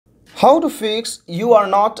How to fix you are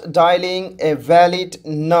not dialing a valid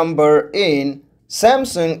number in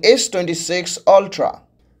Samsung S26 Ultra.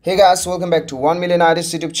 Hey guys, welcome back to 1 Million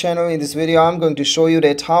Artists YouTube channel. In this video, I'm going to show you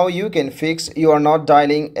that how you can fix you are not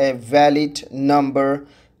dialing a valid number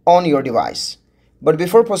on your device. But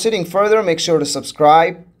before proceeding further, make sure to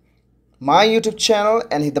subscribe my YouTube channel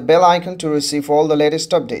and hit the bell icon to receive all the latest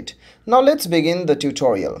update. Now let's begin the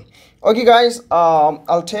tutorial. Okay guys,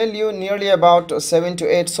 I'll tell you nearly about 7 to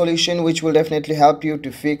 8 solution which will definitely help you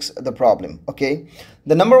to fix the problem. Okay,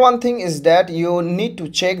 the number one thing is that you need to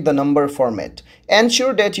check the number format.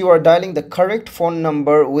 Ensure that you are dialing the correct phone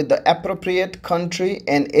number with the appropriate country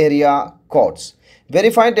and area codes.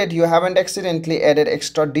 Verify that you haven't accidentally added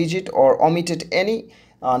extra digit or omitted any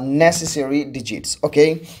necessary digits.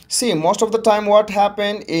 Okay, see, most of the time what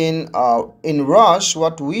happened in rush,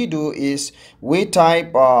 what we do is we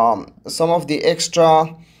type some of the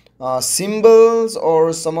extra symbols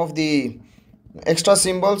or some of the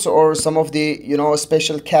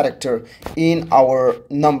special character in our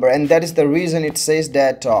number, and that is the reason it says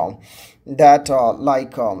that that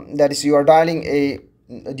is you are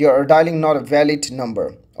dialing not a valid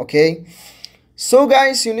number. Okay, so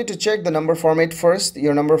guys, you need to check the number format first.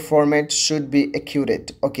 Your number format should be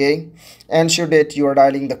accurate. Okay, ensure that you are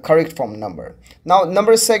dialing the correct phone number. Now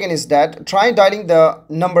number second is that try dialing the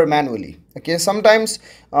number manually. Okay, sometimes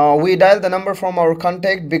we dial the number from our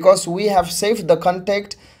contact because we have saved the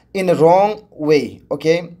contact in a wrong way.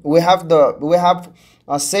 Okay, we have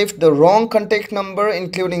saved the wrong contact number,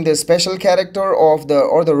 including the special character of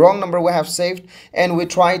the wrong number we have saved, and we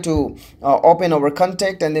try to open our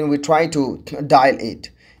contact and then we try to dial it,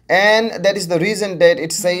 and that is the reason that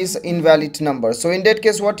it says invalid number. So in that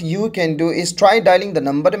case, what you can do is try dialing the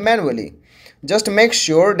number manually. Just make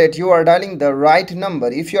sure that you are dialing the right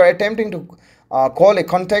number. If you are attempting to call a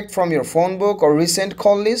contact from your phone book or recent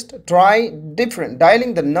call list, try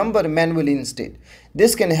dialing the number manually instead.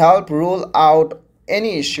 This can help rule out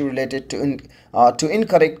any issue related to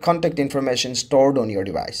incorrect contact information stored on your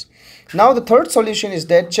device. Now the third solution is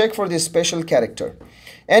that check for the special character.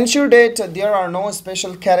 Ensure that there are no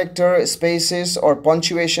special character, spaces or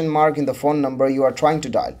punctuation mark in the phone number you are trying to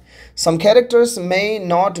dial. Some characters may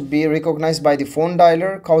not be recognized by the phone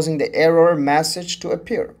dialer, causing the error message to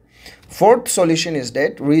appear. Fourth solution is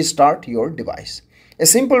that restart your device. A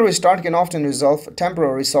simple restart can often resolve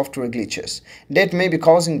temporary software glitches that may be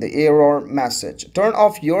causing the error message. Turn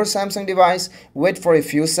off your Samsung device, wait for a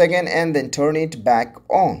few seconds and then turn it back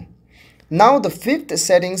on. Now the fifth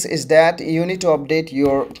settings is that you need to update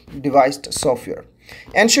your device software.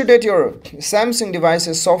 Ensure that your Samsung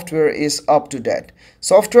device's software is up to date.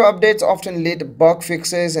 Software updates often lead bug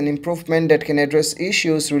fixes and improvement that can address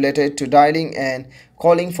issues related to dialing and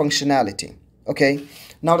calling functionality. Okay.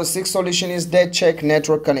 Now the sixth solution is that check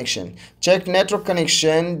network connection. Check network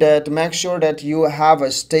connection, that make sure that you have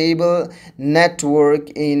a stable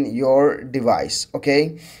network in your device.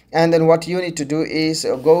 Okay, and then what you need to do is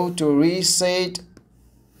go to reset,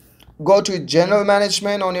 go to general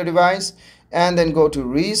management on your device and then go to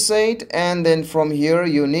reset, and then from here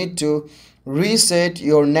you need to reset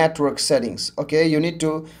your network settings. Okay, you need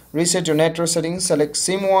to reset your network settings. Select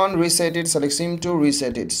sim 1, reset it. Select sim 2,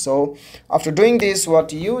 reset it. So after doing this,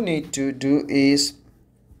 what you need to do is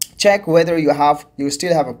check whether you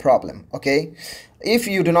still have a problem. Okay, if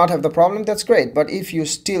you do not have the problem, that's great, but if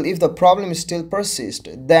the problem still persists,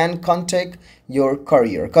 then contact your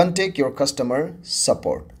carrier, contact your customer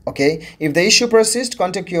support. Okay, if the issue persists,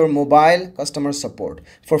 contact your mobile customer support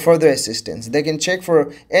for further assistance. They can check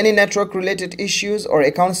for any network related issues or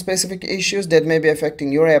account specific issues that may be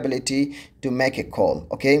affecting your ability to make a call.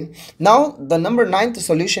 Okay, now the number 9th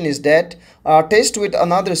solution is that test with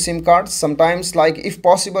another SIM card. Sometimes, like if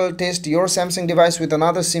possible, test your Samsung device with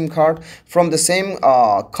another SIM card from the same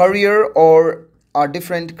carrier or a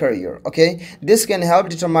different carrier. Okay, this can help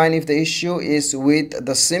determine if the issue is with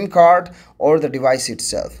the SIM card or the device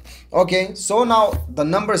itself. Okay, so now the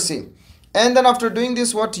number SIM, and then after doing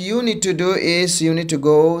this, what you need to do is you need to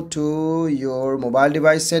go to your mobile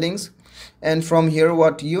device settings, and from here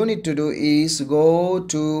what you need to do is go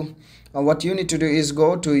to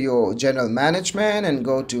your general management and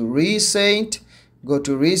go to reset,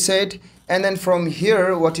 and then from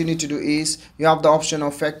here what you need to do is you have the option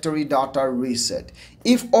of factory data reset.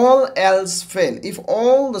 If all else fail, if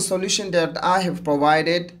all the solution that I have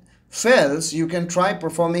provided fails, you can try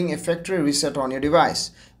performing a factory reset on your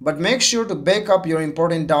device, but make sure to back up your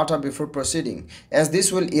important data before proceeding, as this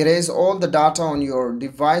will erase all the data on your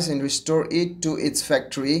device and restore it to its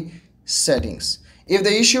factory settings. If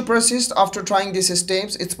the issue persists after trying these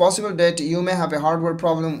steps, it's possible that you may have a hardware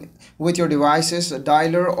problem with your device's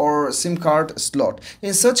dialer or SIM card slot.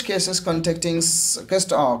 In such cases, contacting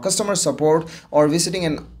customer support or visiting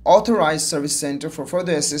an authorized service center for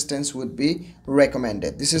further assistance would be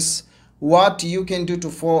recommended. This is what you can do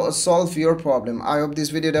to solve your problem. I hope this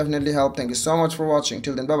video definitely helped. Thank you so much for watching.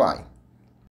 Till then, bye bye.